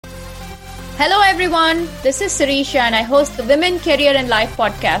Hello everyone, this is Sirisha and I host the Women, Career and Life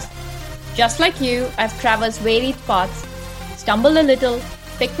podcast. Just like you, I've traversed varied paths, stumbled a little,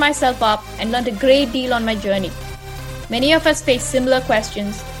 picked myself up and learned a great deal on my journey. Many of us face similar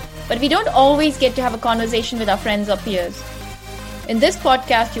questions, but we don't always get to have a conversation with our friends or peers. In this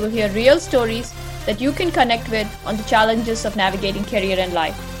podcast, you will hear real stories that you can connect with on the challenges of navigating career and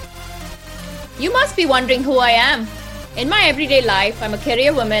life. You must be wondering who I am. In my everyday life, I'm a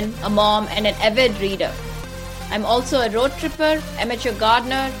career woman, a mom, and an avid reader. I'm also a road tripper, amateur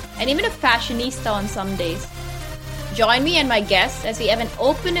gardener, and even a fashionista on some days. Join me and my guests as we have an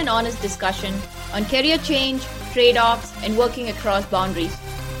open and honest discussion on career change, trade-offs, and working across boundaries.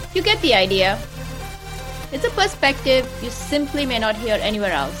 You get the idea. It's a perspective you simply may not hear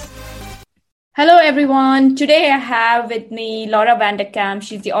anywhere else. Hello everyone. Today I have with me Laura Vanderkam.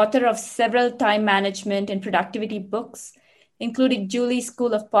 She's the author of several time management and productivity books, including Julie's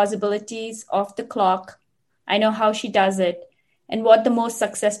School of Possibilities, Off the Clock, I Know How She Does It, and What the Most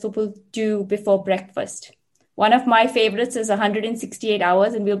Successful People Do Before Breakfast. One of my favorites is 168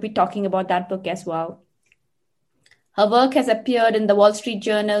 Hours, and we'll be talking about that book as well. Her work has appeared in the Wall Street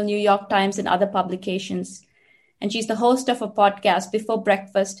Journal, New York Times, and other publications. And she's the host of a podcast, Before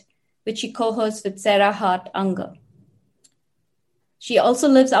Breakfast, which she co-hosts with Sarah Hart Unger. She also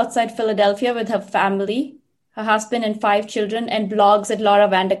lives outside Philadelphia with her family, her husband and 5 children, and blogs at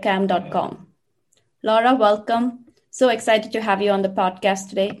lauravanderkam.com. Laura, welcome. So excited to have you on the podcast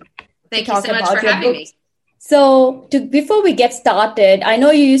today. Thank you so much for having me. So before we get started, I know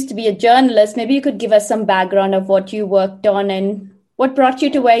you used to be a journalist. Maybe you could give us some background of what you worked on and what brought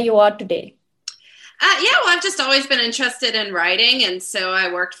you to where you are today. I've just always been interested in writing. And so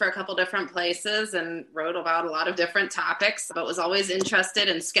I worked for a couple different places and wrote about a lot of different topics, but was always interested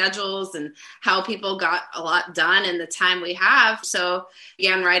in schedules and how people got a lot done in the time we have. So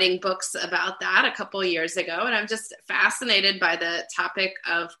began writing books about that a couple of years ago. And I'm just fascinated by the topic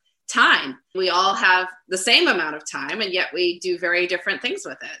of time. We all have the same amount of time, and yet we do very different things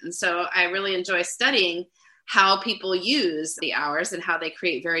with it. And so I really enjoy studying how people use the hours and how they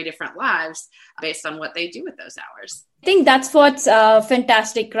create very different lives based on what they do with those hours. I think that's what's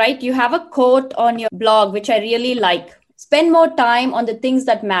fantastic, right? You have a quote on your blog, which I really like. Spend more time on the things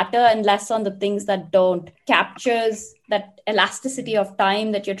that matter and less on the things that don't. Captures that elasticity of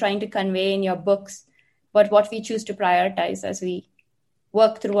time that you're trying to convey in your books, but what we choose to prioritize as we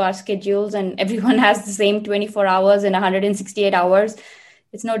work through our schedules, and everyone has the same 24 hours and 168 hours.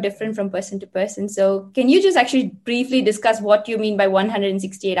 It's no different from person to person. So can you just actually briefly discuss what you mean by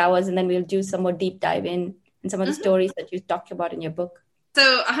 168 hours, and then we'll do some more deep dive in some of the stories that you talked about in your book.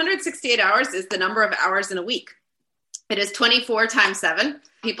 So 168 hours is the number of hours in a week. It is 24 times 7.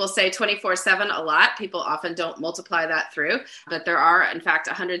 People say 24/7 a lot. People often don't multiply that through, but there are, in fact,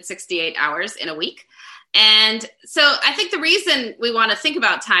 168 hours in a week. And so I think the reason we want to think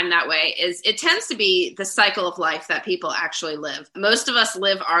about time that way is it tends to be the cycle of life that people actually live. Most of us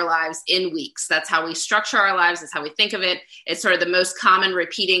live our lives in weeks. That's how we structure our lives. That's how we think of it. It's sort of the most common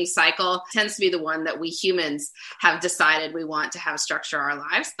repeating cycle. It tends to be the one that we humans have decided we want to have structure our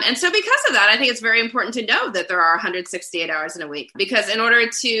lives. And so because of that, I think it's very important to know that there are 168 hours in a week, because in order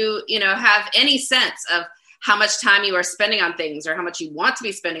to, have any sense of how much time you are spending on things or how much you want to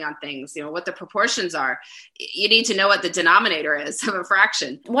be spending on things, what the proportions are, you need to know what the denominator is of a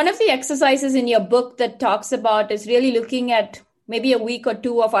fraction. One of the exercises in your book that talks about is really looking at maybe a week or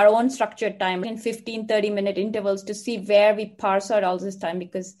two of our own structured time in 15, 30-minute intervals to see where we parse out all this time,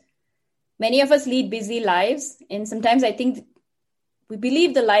 because many of us lead busy lives. And sometimes I think we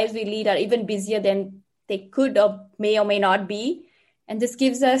believe the lives we lead are even busier than they could or may not be. And this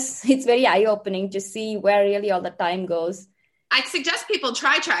gives us, it's very eye-opening to see where really all the time goes. I suggest people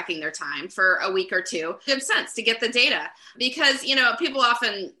try tracking their time for a week or two. Good sense to get the data, because, people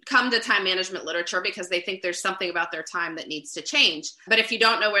often come to time management literature because they think there's something about their time that needs to change. But if you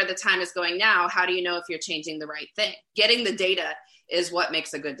don't know where the time is going now, how do you know if you're changing the right thing? Getting the data is what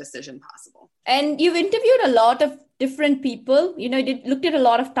makes a good decision possible. And you've interviewed a lot of different people, looked at a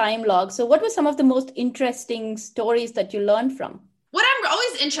lot of time logs. So what were some of the most interesting stories that you learned from? What I'm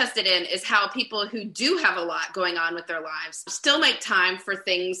always interested in is how people who do have a lot going on with their lives still make time for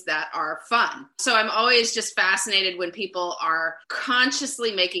things that are fun. So I'm always just fascinated when people are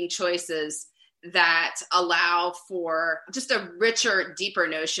consciously making choices that allow for just a richer, deeper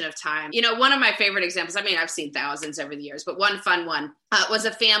notion of time. One of my favorite examples, I've seen thousands over the years, but one fun one was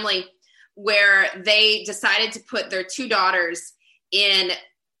a family where they decided to put their 2 daughters in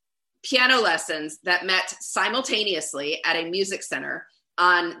piano lessons that met simultaneously at a music center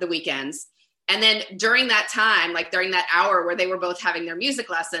on the weekends. And then during that time, like during that hour where they were both having their music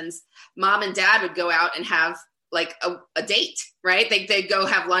lessons, mom and dad would go out and have like a date, right? They'd go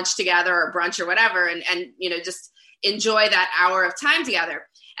have lunch together or brunch or whatever, and just enjoy that hour of time together.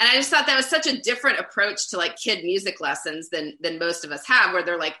 And I just thought that was such a different approach to like kid music lessons than most of us have, where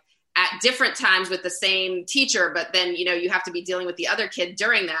they're like at different times with the same teacher, but then, you have to be dealing with the other kid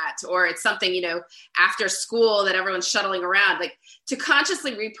during that, or it's something, after school that everyone's shuttling around. Like, to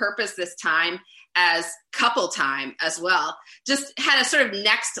consciously repurpose this time as couple time as well, just had a sort of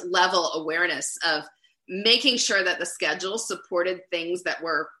next level awareness of making sure that the schedule supported things that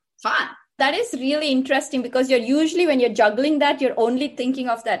were fun. That is really interesting, because you're usually, when you're juggling that, you're only thinking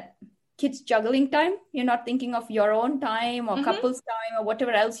of that kids juggling time. You're not thinking of your own time or couples time or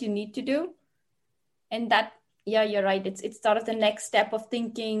whatever else you need to do. And that, yeah, you're right. It's sort of the next step of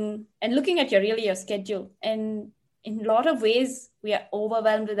thinking and looking at your schedule. And in a lot of ways, we are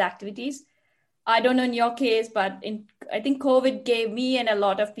overwhelmed with activities. I don't know in your case, but I think COVID gave me and a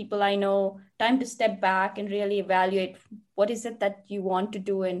lot of people I know time to step back and really evaluate what is it that you want to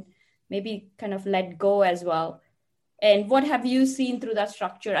do, and maybe kind of let go as well. And what have you seen through that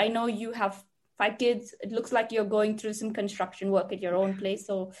structure? I know you have 5 kids. It looks like you're going through some construction work at your own place.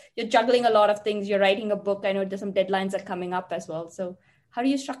 So you're juggling a lot of things. You're writing a book. I know there's some deadlines are coming up as well. So how do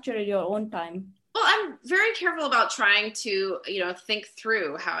you structure your own time? Well, I'm very careful about trying to, think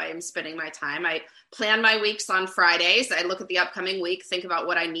through how I'm spending my time. I plan my weeks on Fridays. I look at the upcoming week, think about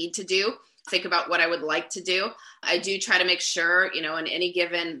what I need to do, think about what I would like to do. I do try to make sure, in any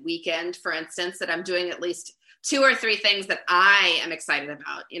given weekend, for instance, that I'm doing at least 2 or 3 things that I am excited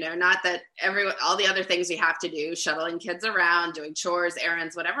about, not that all the other things you have to do, shuttling kids around, doing chores,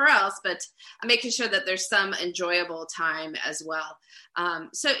 errands, whatever else, but I'm making sure that there's some enjoyable time as well.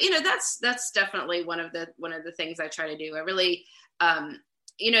 So, that's definitely one of the things I try to do. I really,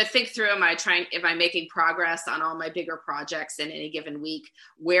 think through, am I making progress on all my bigger projects in any given week?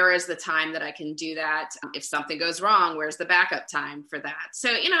 Where is the time that I can do that? If something goes wrong, where's the backup time for that? So,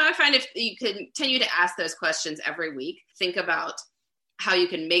 I find if you continue to ask those questions every week, think about how you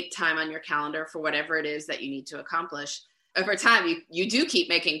can make time on your calendar for whatever it is that you need to accomplish. Over time, you do keep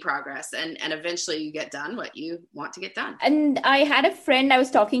making progress, and eventually you get done what you want to get done. And I had a friend I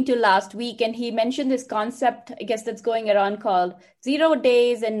was talking to last week, and he mentioned this concept, I guess, that's going around called 0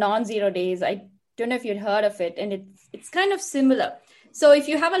 days and non-zero days. I don't know if you'd heard of it, and it's kind of similar. So if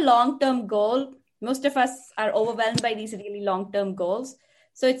you have a long-term goal, most of us are overwhelmed by these really long-term goals.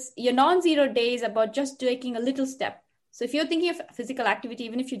 So it's your non-zero days about just taking a little step. So if you're thinking of physical activity,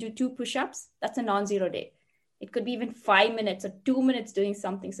 even if you do 2 push-ups, that's a non-zero day. It could be even 5 minutes or 2 minutes doing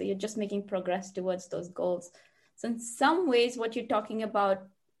something. So you're just making progress towards those goals. So in some ways, what you're talking about,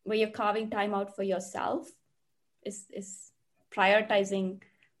 where you're carving time out for yourself, is prioritizing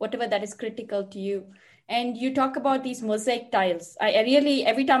whatever that is critical to you. And you talk about these mosaic tiles. I really,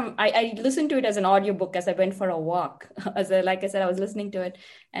 every time I listen to it as an audiobook as I went for a walk, like I said, I was listening to it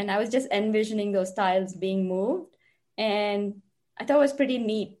and I was just envisioning those tiles being moved. And I thought it was pretty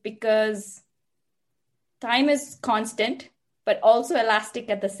neat because time is constant, but also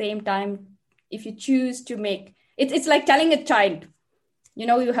elastic at the same time. If you choose to make it's like telling a child,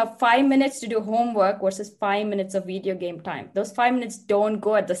 you have 5 minutes to do homework versus 5 minutes of video game time. Those 5 minutes don't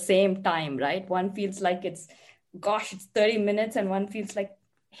go at the same time, right? One feels like it's 30 minutes, and one feels like,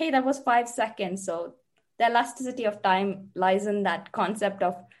 hey, that was 5 seconds. So the elasticity of time lies in that concept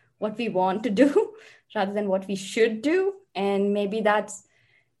of what we want to do rather than what we should do. And maybe that's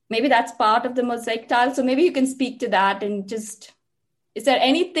part of the mosaic tile. So maybe you can speak to that, and just, is there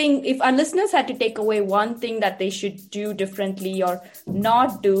anything, if our listeners had to take away one thing that they should do differently or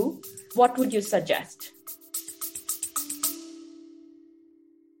not do, what would you suggest?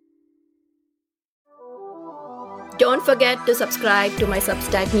 Don't forget to subscribe to my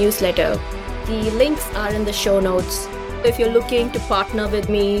Substack newsletter. The links are in the show notes. If you're looking to partner with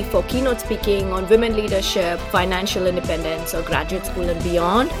me for keynote speaking on women leadership, financial independence, or graduate school and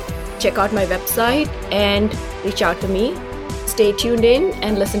beyond, check out my website and reach out to me. Stay tuned in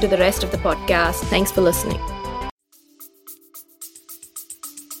and listen to the rest of the podcast. Thanks for listening.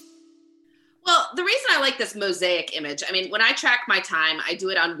 Well, the reason I like this mosaic image, when I track my time, I do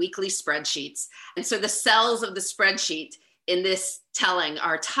it on weekly spreadsheets. And so the cells of the spreadsheet in this telling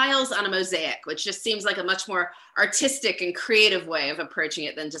are tiles on a mosaic, which just seems like a much more artistic and creative way of approaching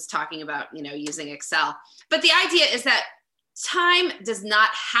it than just talking about, using Excel. But the idea is that time does not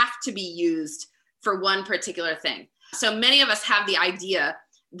have to be used for one particular thing. So many of us have the idea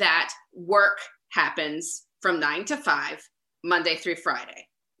that work happens from 9 to 5, Monday through Friday.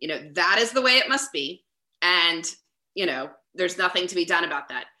 That is the way it must be. And, there's nothing to be done about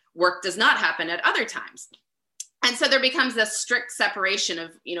that. work does not happen at other times. And so there becomes this strict separation of,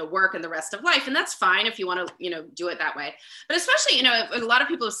 work and the rest of life. And that's fine if you want to, do it that way. But especially, a lot of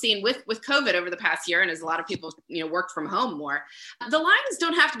people have seen with COVID over the past year, and as a lot of people, worked from home more, the lines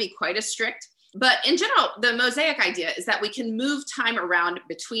don't have to be quite as strict. But in general, the mosaic idea is that we can move time around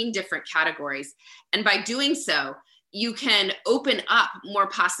between different categories. And by doing so, you can open up more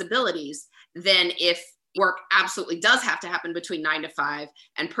possibilities than if work absolutely does have to happen between 9 to 5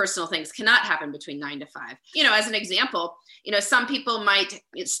 and personal things cannot happen between 9 to 5. As an example, some people might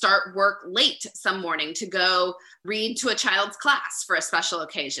start work late some morning to go read to a child's class for a special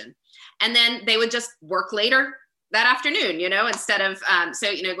occasion. And then they would just work later that afternoon, instead of,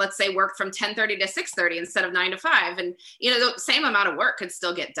 let's say work from 10:30 to 6:30 instead of 9 to 5. And, the same amount of work could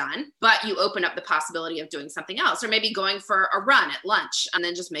still get done, but you open up the possibility of doing something else, or maybe going for a run at lunch and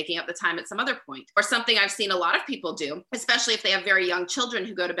then just making up the time at some other point. Or something I've seen a lot of people do, especially if they have very young children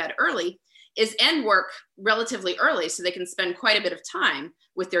who go to bed early, is end work relatively early so they can spend quite a bit of time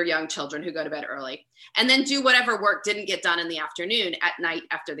with their young children who go to bed early, and then do whatever work didn't get done in the afternoon at night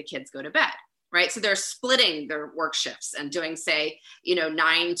after the kids go to bed. Right. So they're splitting their work shifts and doing, say,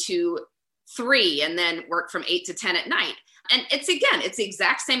 9 to 3 and then work from 8 to 10 at night. And it's the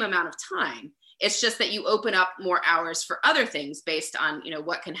exact same amount of time. It's just that you open up more hours for other things based on,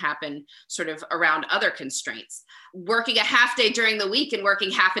 what can happen sort of around other constraints. Working a half day during the week and working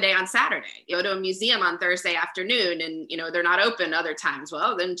half a day on Saturday. You go to a museum on Thursday afternoon and, they're not open other times.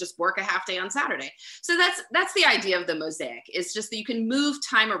 Well, then just work a half day on Saturday. So that's the idea of the mosaic. It's just that you can move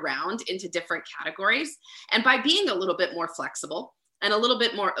time around into different categories. And by being a little bit more flexible and a little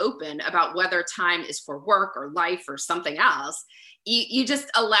bit more open about whether time is for work or life or something else, you just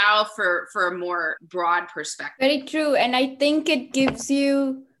allow for a more broad perspective. Very true. And I think it gives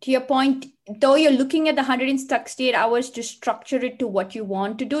you, to your point, though you're looking at the 168 hours to structure it to what you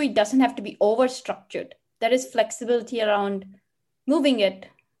want to do, it doesn't have to be over-structured. There is flexibility around moving it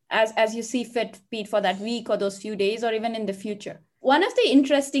as you see fit, be it for that week or those few days or even in the future. One of the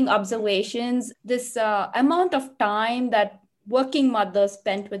interesting observations, this amount of time that working mothers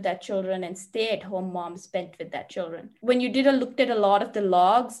spent with their children and stay-at-home moms spent with their children. When you looked at a lot of the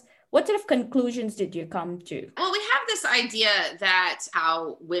logs, what sort of conclusions did you come to? Well, we have this idea that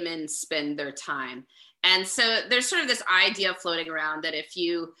how women spend their time. And so there's sort of this idea floating around that if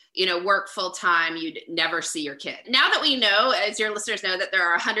you work full time, you'd never see your kid. Now that we know, as your listeners know, that there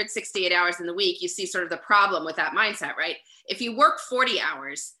are 168 hours in the week, you see sort of the problem with that mindset, right? If you work 40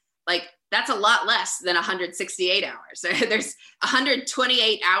 hours, that's a lot less than 168 hours. There's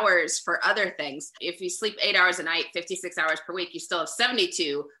 128 hours for other things. If you sleep 8 hours a night, 56 hours per week, you still have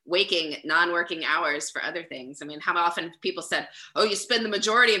 72 waking, non-working hours for other things. I mean, how often people said, oh, you spend the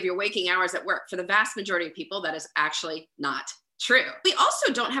majority of your waking hours at work. For the vast majority of people, that is actually not true. We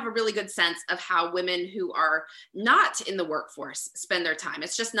also don't have a really good sense of how women who are not in the workforce spend their time.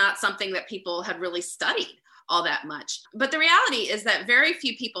 It's just not something that people have really studied all that much. But the reality is that very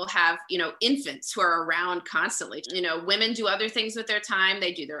few people have, infants who are around constantly. Women do other things with their time.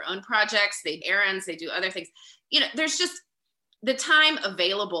 They do their own projects, they do errands, they do other things. There's just the time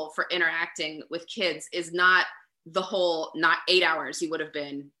available for interacting with kids is not the whole, not 8 hours you would have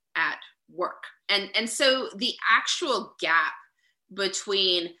been at work. And so the actual gap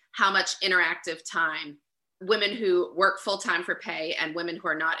between how much interactive time women who work full-time for pay and women who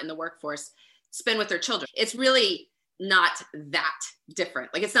are not in the workforce spend with their children, it's really not that different.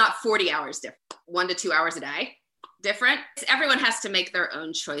 It's not 40 hours different, 1 to 2 hours a day different. Everyone has to make their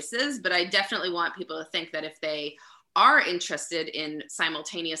own choices, but I definitely want people to think that if they are interested in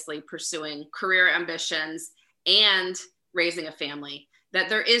simultaneously pursuing career ambitions and raising a family, that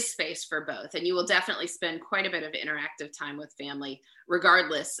there is space for both. And you will definitely spend quite a bit of interactive time with family,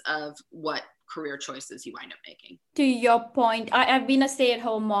 regardless of what career choices you wind up making. To your point, I've been a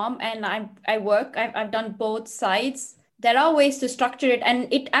stay-at-home mom and I work. I've done both sides. There are ways to structure it,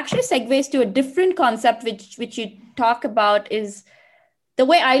 and it actually segues to a different concept which you talk about. Is the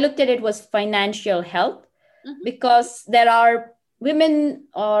way I looked at it was financial health, because there are women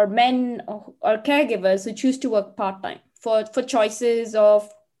or men or caregivers who choose to work part-time for choices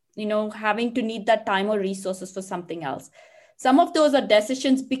of having to need that time or resources for something else. Some of those are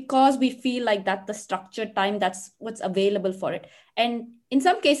decisions because we feel like that's the structured time, that's what's available for it. And in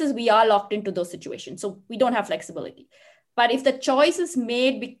some cases, we are locked into those situations, so we don't have flexibility. But if the choice is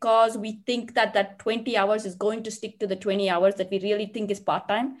made because we think that 20 hours is going to stick to the 20 hours that we really think is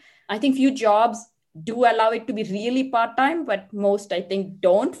part-time, I think few jobs do allow it to be really part-time, but most, I think,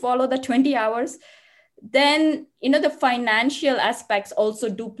 don't follow the 20 hours. Then, the financial aspects also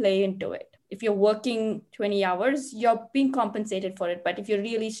do play into it. if you're working 20 hours, you're being compensated for it. But if you're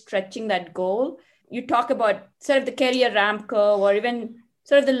really stretching that goal, you talk about sort of the career ramp curve or even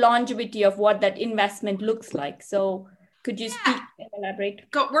sort of the longevity of what that investment looks like. So could you speak and elaborate?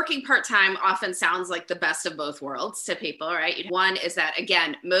 Working part-time often sounds like the best of both worlds to people, right? One is that,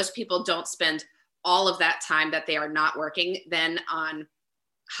 again, most people don't spend all of that time that they are not working then on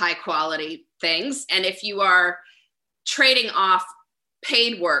high quality things. And if you are trading off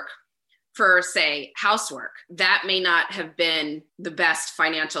paid work for, say, housework, that may not have been the best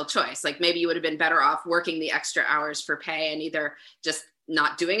financial choice. Like maybe you would have been better off working the extra hours for pay and either just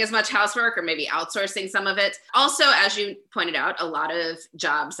not doing as much housework or maybe outsourcing some of it. Also, as you pointed out, a lot of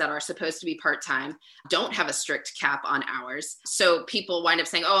jobs that are supposed to be part-time don't have a strict cap on hours. So people wind up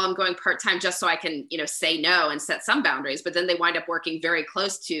saying, oh, I'm going part-time just so I can, say no and set some boundaries. But then they wind up working very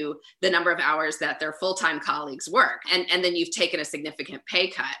close to the number of hours that their full-time colleagues work. And then you've taken a significant pay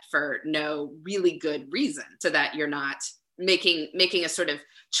cut for no really good reason, so that you're not making a sort of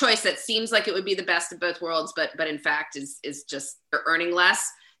choice that seems like it would be the best of both worlds, but in fact is just you're earning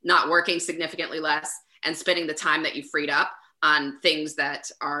less, not working significantly less, and spending the time that you freed up on things that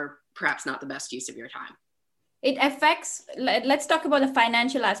are perhaps not the best use of your time. It affects, let's talk about the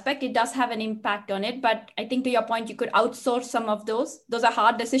financial aspect. It does have an impact on it, but I think to your point, you could outsource some of those. Those are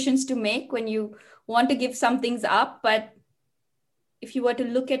hard decisions to make when you want to give some things up. But if you were to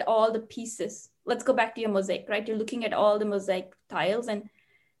look at all the pieces, let's go back to your mosaic, right? You're looking at all the mosaic tiles and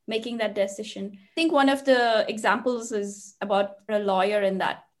making that decision. I think one of the examples is about a lawyer in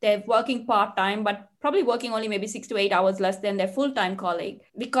that they're working part-time, but probably working only maybe 6 to 8 hours less than their full-time colleague.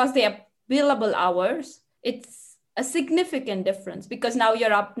 Because they are billable hours, it's a significant difference, because now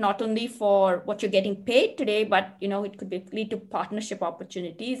you're up not only for what you're getting paid today, but it could lead to partnership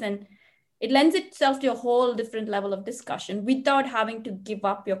opportunities, and it lends itself to a whole different level of discussion without having to give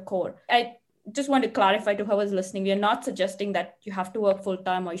up your core. I just want to clarify to whoever's listening, we are not suggesting that you have to work full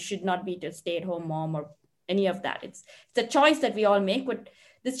time or you should not be a stay-at-home mom or any of that. It's a choice that we all make, but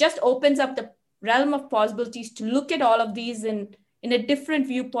this just opens up the realm of possibilities to look at all of these in a different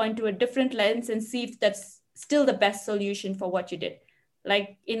viewpoint, to a different lens, and see if that's still the best solution for what you did.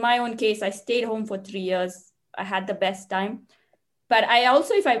 Like in my own case, I stayed home for 3 years. I had the best time. But I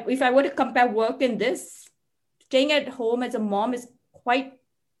also, if I were to compare work in this, staying at home as a mom is quite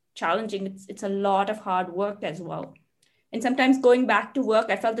challenging. It's a lot of hard work as well. And sometimes going back to work,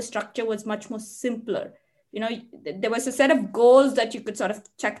 I felt the structure was much more simpler. There was a set of goals that you could sort of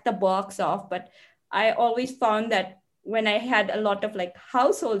check the box off. But I always found that when I had a lot of like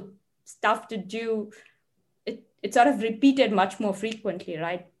household stuff to do, it sort of repeated much more frequently,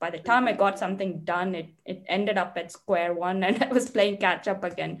 right? By the time I got something done, it ended up at square one and I was playing catch up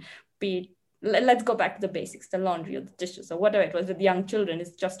again. Let's go back to the basics, the laundry or the dishes or whatever it was with young children.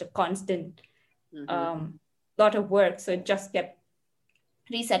 It's just a constant lot of work. So it just kept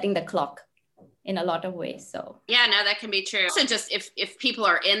resetting the clock in a lot of ways. So yeah, no, that can be true. Also, just if people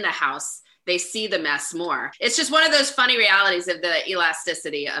are in the house, they see the mess more. It's just one of those funny realities of the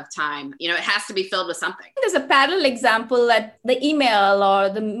elasticity of time. It has to be filled with something. There's a parallel example at the email or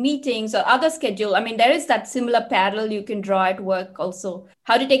the meetings or other schedule. I mean, there is that similar parallel you can draw at work also.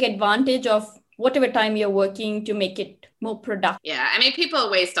 How to take advantage of whatever time you're working to make it more productive. Yeah, I mean, people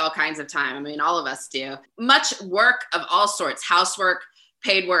waste all kinds of time. I mean, all of us do. Much work of all sorts, housework,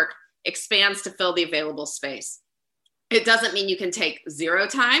 paid work, expands to fill the available space. It doesn't mean you can take zero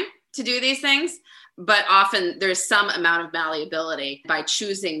time to do these things, but often there's some amount of malleability. By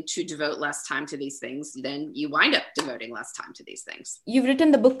choosing to devote less time to these things, then you wind up devoting less time to these things. You've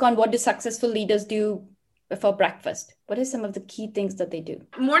written the book on what do successful leaders do before breakfast. What are some of the key things that they do?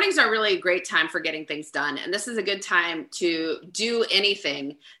 Mornings are really a great time for getting things done. And this is a good time to do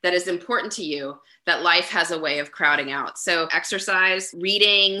anything that is important to you that life has a way of crowding out. So exercise,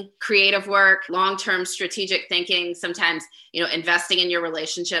 reading, creative work, long-term strategic thinking, sometimes, investing in your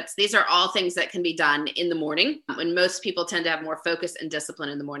relationships. These are all things that can be done in the morning when most people tend to have more focus and discipline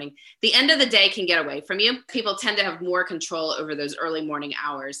in the morning. The end of the day can get away from you. People tend to have more control over those early morning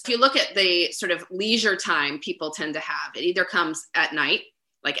hours. If you look at the sort of leisure time people tend to have, it either comes at night,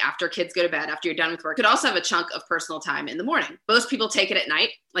 like after kids go to bed, after you're done with work. It could also have a chunk of personal time in the morning. Most people take it at night,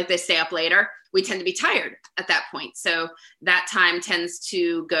 like they stay up later. We tend to be tired at that point. So that time tends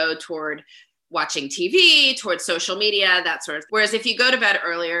to go toward watching TV, towards social media, that sort of. Whereas if you go to bed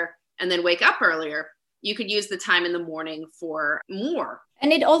earlier and then wake up earlier, you could use the time in the morning for more.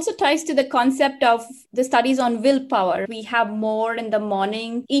 And it also ties to the concept of the studies on willpower. We have more in the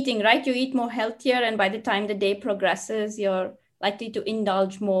morning eating, right? You eat more healthier. And by the time the day progresses, you're likely to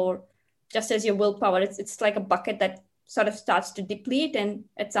indulge more, just as your willpower. It's like a bucket that sort of starts to deplete, and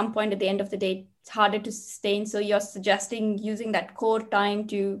at some point at the end of the day, it's harder to sustain. So you're suggesting using that core time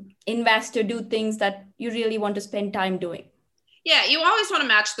to invest or do things that you really want to spend time doing. Yeah, you always want to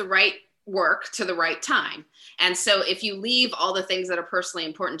match the right work to the right time. And so if you leave all the things that are personally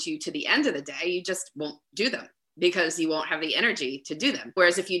important to you to the end of the day, you just won't do them because you won't have the energy to do them.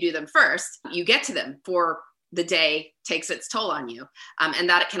 Whereas if you do them first, you get to them before the day takes its toll on you. And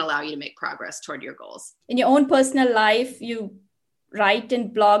that can allow you to make progress toward your goals. In your own personal life, you write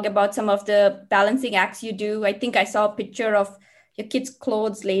and blog about some of the balancing acts you do. I think I saw a picture of your kids'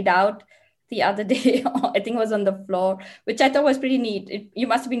 clothes laid out the other day. I think it was on the floor, which I thought was pretty neat. You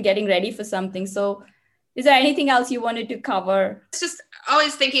must have been getting ready for something. So is there anything else you wanted to cover? It's just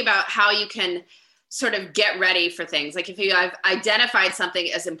always thinking about how you can sort of get ready for things. Like if you have identified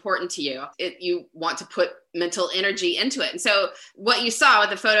something as important to you, you want to put mental energy into it. And so what you saw with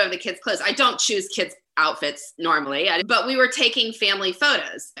the photo of the kids' clothes, I don't choose kids' outfits normally, but we were taking family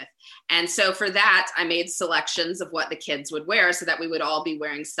photos. And so for that, I made selections of what the kids would wear so that we would all be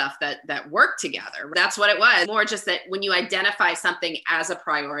wearing stuff that worked together. That's what it was. More just that when you identify something as a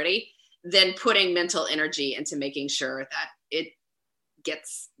priority, then putting mental energy into making sure that it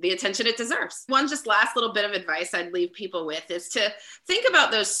gets the attention it deserves. One just last little bit of advice I'd leave people with is to think about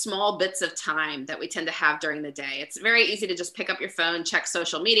those small bits of time that we tend to have during the day. It's very easy to just pick up your phone, check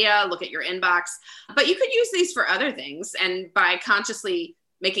social media, look at your inbox, but you could use these for other things. And by consciously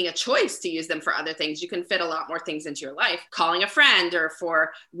making a choice to use them for other things, you can fit a lot more things into your life. Calling a friend, or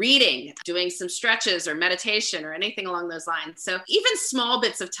for reading, doing some stretches or meditation or anything along those lines. So even small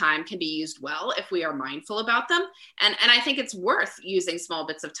bits of time can be used well if we are mindful about them. And I think it's worth using small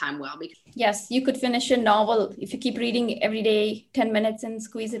bits of time well. Yes, you could finish a novel if you keep reading every day, 10 minutes, and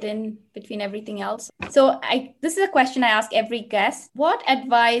squeeze it in between everything else. So this is a question I ask every guest. What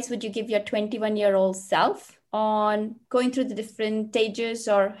advice would you give your 21-year-old self on going through the different stages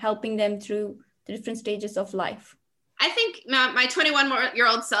or helping them through the different stages of life? I think my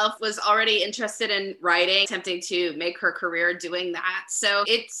 21-year-old self was already interested in writing, attempting to make her career doing that. So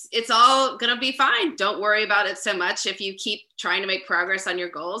it's all going to be fine. Don't worry about it so much. If you keep trying to make progress on your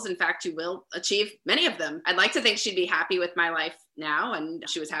goals, in fact, you will achieve many of them. I'd like to think she'd be happy with my life now, and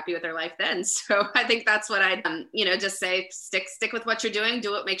she was happy with her life then. So I think that's what I'd, just say, stick with what you're doing, do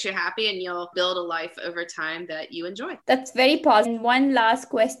what makes you happy, and you'll build a life over time that you enjoy. That's very positive. One last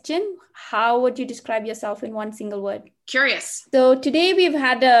question. How would you describe yourself in one single word? Curious. So today we've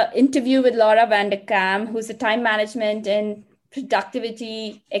had an interview with Laura Vanderkam, who's a time management and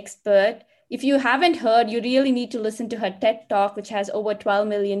productivity expert. If you haven't heard, you really need to listen to her TED Talk, which has over 12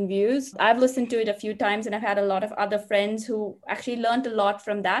 million views. I've listened to it a few times, and I've had a lot of other friends who actually learned a lot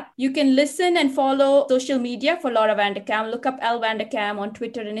from that. You can listen and follow social media for Laura Vanderkam. Look up L Vanderkam on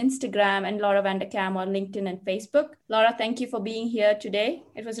Twitter and Instagram, and Laura Vanderkam on LinkedIn and Facebook. Laura, thank you for being here today.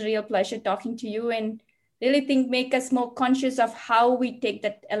 It was a real pleasure talking to you, and really make us more conscious of how we take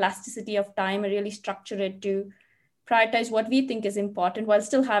that elasticity of time and really structure it to prioritize what we think is important while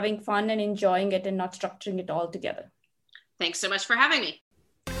still having fun and enjoying it and not structuring it all together. Thanks so much for having me.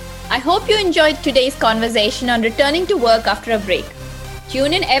 I hope you enjoyed today's conversation on returning to work after a break.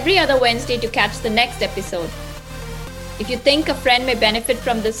 Tune in every other Wednesday to catch the next episode. If you think a friend may benefit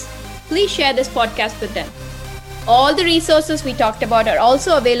from this, please share this podcast with them. All the resources we talked about are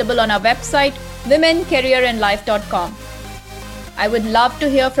also available on our website, womencareerandlife.com. I would love to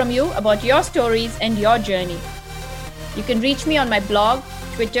hear from you about your stories and your journey. You can reach me on my blog,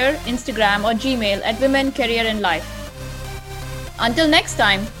 Twitter, Instagram, or Gmail at Women, Career and Life. Until next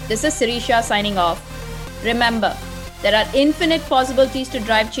time, this is Sirisha signing off. Remember, there are infinite possibilities to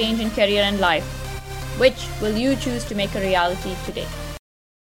drive change in career and life. Which will you choose to make a reality today?